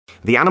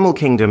The animal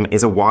kingdom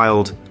is a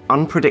wild,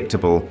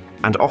 unpredictable,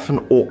 and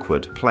often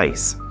awkward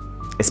place.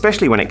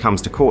 Especially when it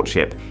comes to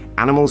courtship,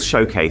 animals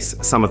showcase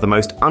some of the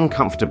most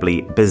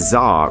uncomfortably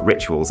bizarre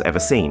rituals ever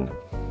seen.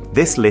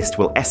 This list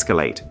will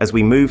escalate as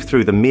we move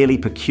through the merely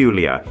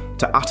peculiar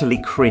to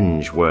utterly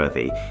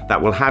cringe-worthy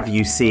that will have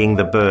you seeing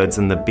the birds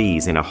and the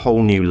bees in a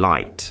whole new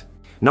light.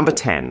 Number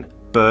 10,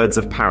 birds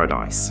of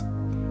paradise.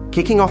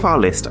 Kicking off our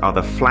list are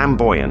the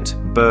flamboyant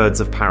birds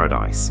of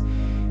paradise.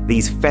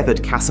 These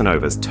feathered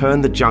Casanovas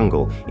turn the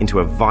jungle into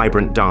a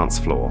vibrant dance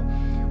floor.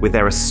 With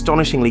their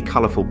astonishingly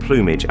colourful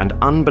plumage and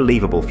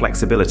unbelievable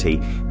flexibility,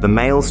 the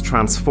males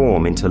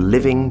transform into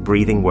living,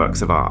 breathing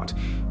works of art.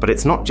 But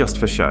it's not just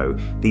for show.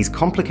 These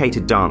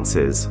complicated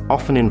dances,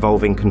 often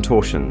involving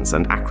contortions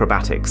and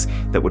acrobatics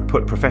that would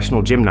put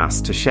professional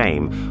gymnasts to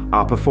shame,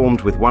 are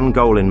performed with one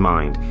goal in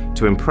mind: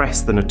 to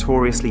impress the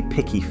notoriously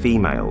picky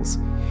females.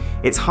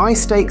 It's high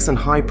stakes and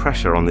high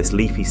pressure on this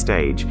leafy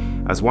stage,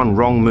 as one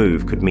wrong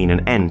move could mean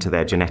an end to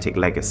their genetic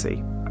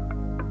legacy.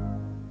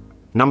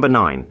 Number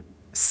 9.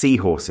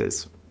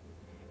 Seahorses.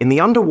 In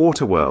the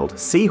underwater world,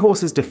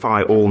 seahorses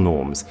defy all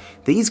norms.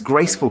 These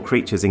graceful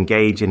creatures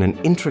engage in an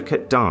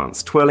intricate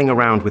dance, twirling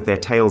around with their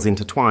tails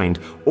intertwined,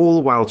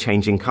 all while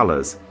changing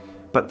colors.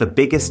 But the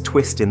biggest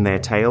twist in their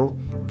tale?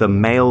 The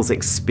males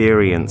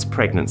experience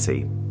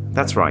pregnancy.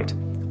 That's right.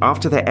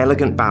 After their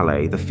elegant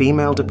ballet, the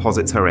female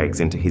deposits her eggs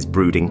into his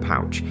brooding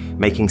pouch,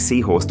 making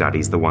seahorse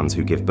daddies the ones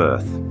who give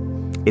birth.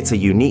 It's a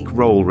unique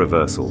role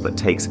reversal that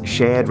takes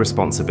shared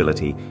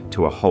responsibility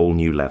to a whole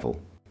new level.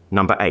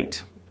 Number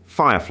 8.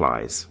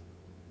 Fireflies.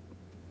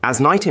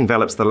 As night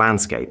envelops the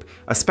landscape,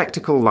 a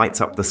spectacle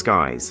lights up the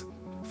skies.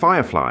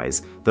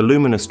 Fireflies, the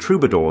luminous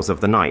troubadours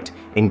of the night,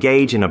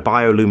 engage in a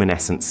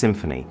bioluminescent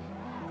symphony.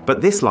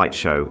 But this light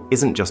show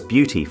isn't just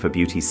beauty for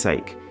beauty's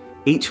sake.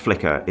 Each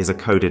flicker is a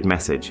coded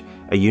message,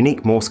 a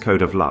unique Morse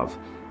code of love.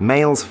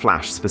 Males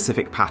flash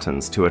specific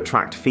patterns to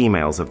attract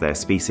females of their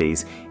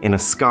species in a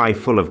sky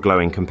full of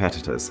glowing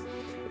competitors.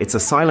 It's a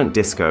silent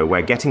disco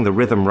where getting the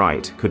rhythm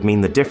right could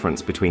mean the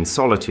difference between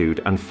solitude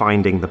and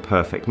finding the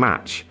perfect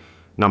match.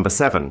 Number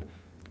 7.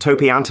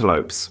 Topi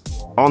Antelopes.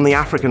 On the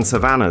African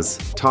savannas,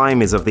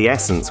 time is of the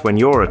essence when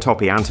you're a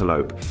Topi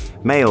Antelope.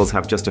 Males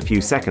have just a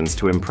few seconds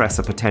to impress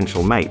a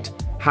potential mate.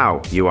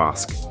 How, you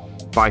ask?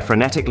 By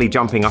frenetically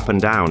jumping up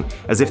and down,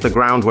 as if the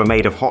ground were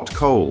made of hot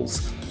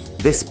coals.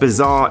 This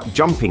bizarre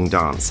jumping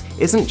dance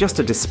isn't just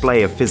a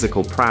display of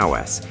physical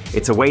prowess,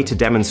 it's a way to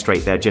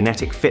demonstrate their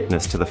genetic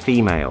fitness to the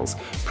females,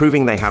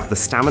 proving they have the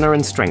stamina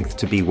and strength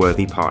to be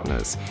worthy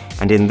partners.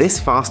 And in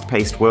this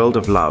fast-paced world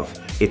of love,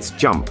 it's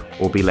jump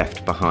or be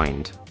left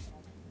behind.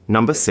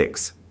 Number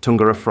 6.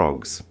 Túngara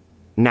Frogs.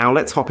 Now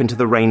let's hop into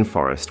the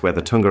rainforest where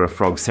the Túngara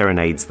frog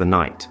serenades the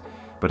night.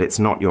 But it's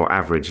not your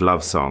average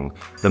love song.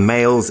 The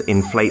males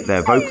inflate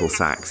their vocal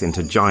sacs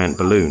into giant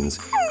balloons,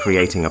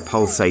 creating a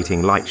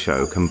pulsating light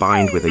show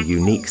combined with a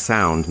unique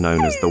sound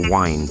known as the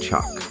whine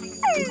chuck.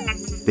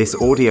 This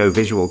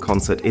audio-visual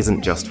concert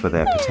isn't just for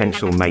their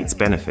potential mate's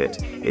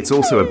benefit, it's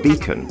also a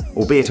beacon,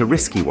 albeit a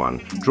risky one,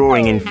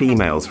 drawing in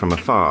females from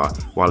afar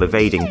while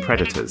evading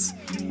predators.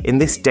 In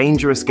this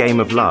dangerous game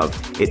of love,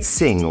 it's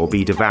sing or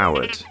be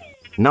devoured.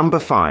 Number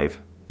 5.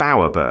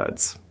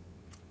 Bowerbirds.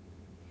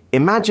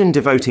 Imagine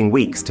devoting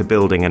weeks to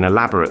building an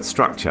elaborate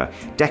structure,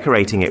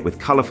 decorating it with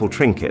colourful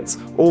trinkets,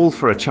 all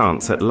for a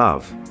chance at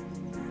love.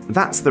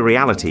 That's the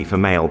reality for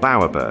male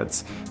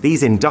bowerbirds.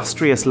 These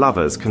industrious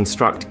lovers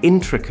construct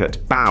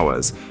intricate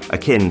bowers,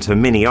 akin to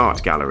mini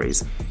art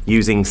galleries,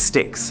 using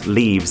sticks,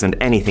 leaves, and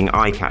anything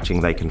eye-catching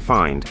they can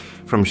find,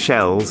 from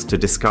shells to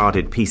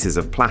discarded pieces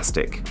of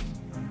plastic.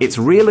 It's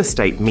real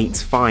estate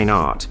meets fine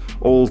art,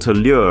 all to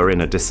lure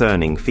in a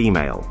discerning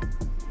female.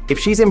 If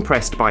she's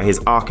impressed by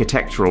his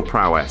architectural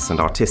prowess and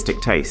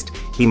artistic taste,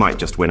 he might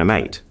just win a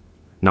mate.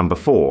 Number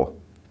 4.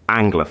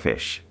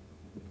 Anglerfish.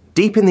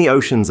 Deep in the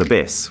ocean's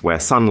abyss, where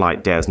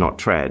sunlight dares not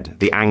tread,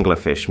 the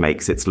anglerfish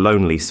makes its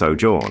lonely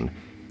sojourn.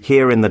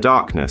 Here in the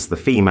darkness, the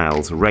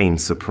females reign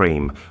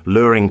supreme,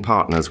 luring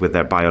partners with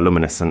their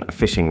bioluminescent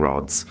fishing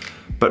rods.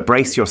 But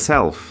brace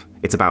yourself,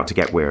 it's about to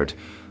get weird.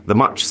 The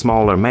much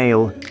smaller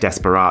male,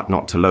 desperate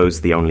not to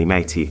lose the only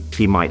mate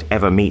he might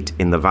ever meet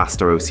in the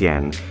vaster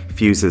océan,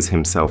 fuses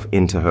himself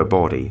into her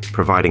body,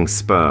 providing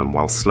sperm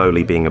while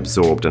slowly being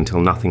absorbed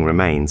until nothing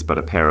remains but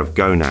a pair of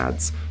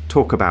gonads.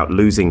 Talk about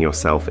losing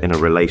yourself in a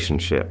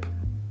relationship.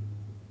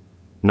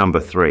 Number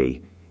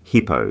 3.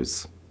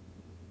 Hippos.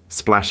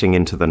 Splashing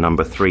into the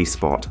number 3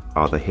 spot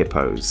are the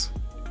hippos.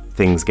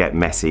 Things get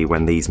messy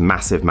when these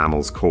massive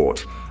mammals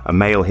court. A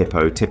male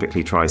hippo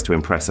typically tries to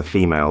impress a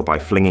female by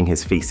flinging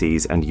his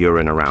feces and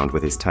urine around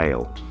with his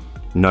tail.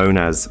 Known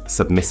as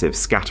submissive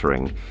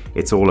scattering,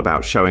 it's all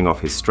about showing off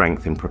his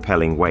strength in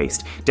propelling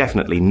waste,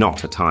 definitely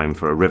not a time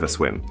for a river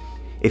swim.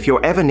 If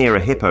you're ever near a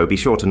hippo, be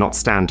sure to not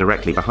stand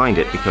directly behind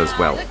it because,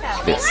 well,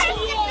 this.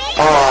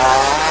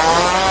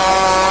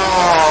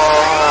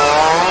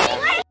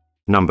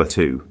 Number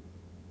 2.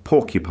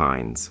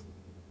 Porcupines.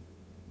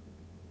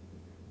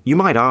 You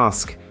might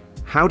ask,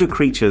 how do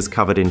creatures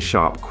covered in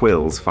sharp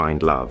quills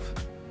find love?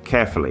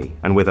 carefully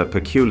and with a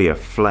peculiar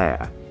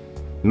flair.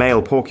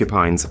 Male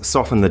porcupines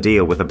soften the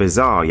deal with a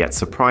bizarre yet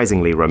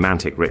surprisingly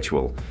romantic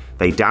ritual.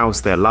 They douse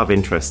their love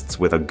interests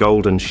with a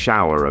golden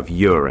shower of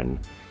urine.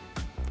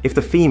 If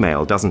the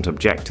female doesn't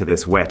object to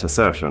this wet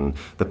assertion,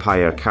 the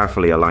pair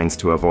carefully aligns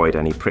to avoid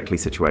any prickly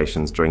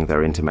situations during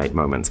their intimate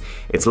moments.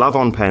 It's love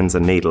on pens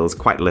and needles,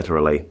 quite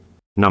literally.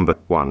 Number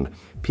 1.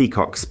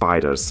 Peacock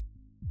Spiders.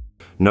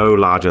 No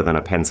larger than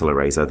a pencil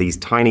eraser, these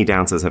tiny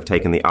dancers have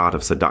taken the art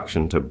of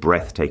seduction to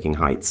breathtaking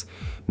heights.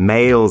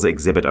 Males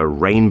exhibit a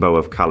rainbow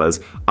of colors,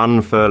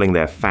 unfurling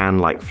their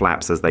fan-like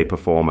flaps as they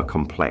perform a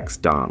complex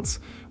dance.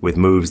 With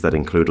moves that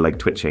include leg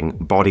twitching,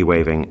 body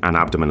waving, and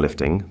abdomen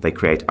lifting, they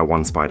create a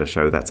one-spider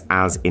show that's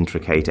as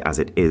intricate as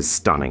it is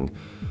stunning.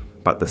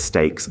 But the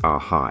stakes are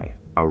high.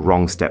 A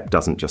wrong step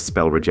doesn't just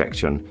spell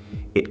rejection,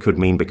 it could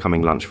mean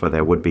becoming lunch for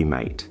their would-be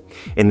mate.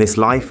 In this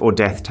life or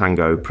death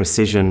tango,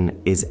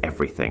 precision is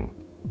everything.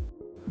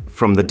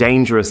 From the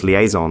dangerous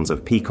liaisons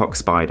of peacock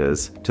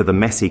spiders to the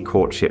messy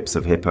courtships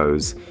of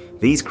hippos,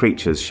 these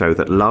creatures show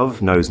that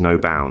love knows no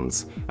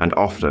bounds, and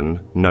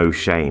often no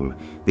shame.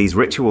 These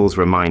rituals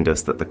remind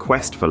us that the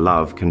quest for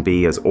love can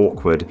be as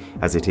awkward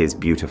as it is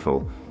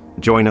beautiful.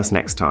 Join us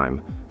next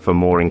time for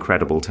more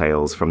incredible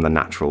tales from the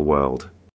natural world.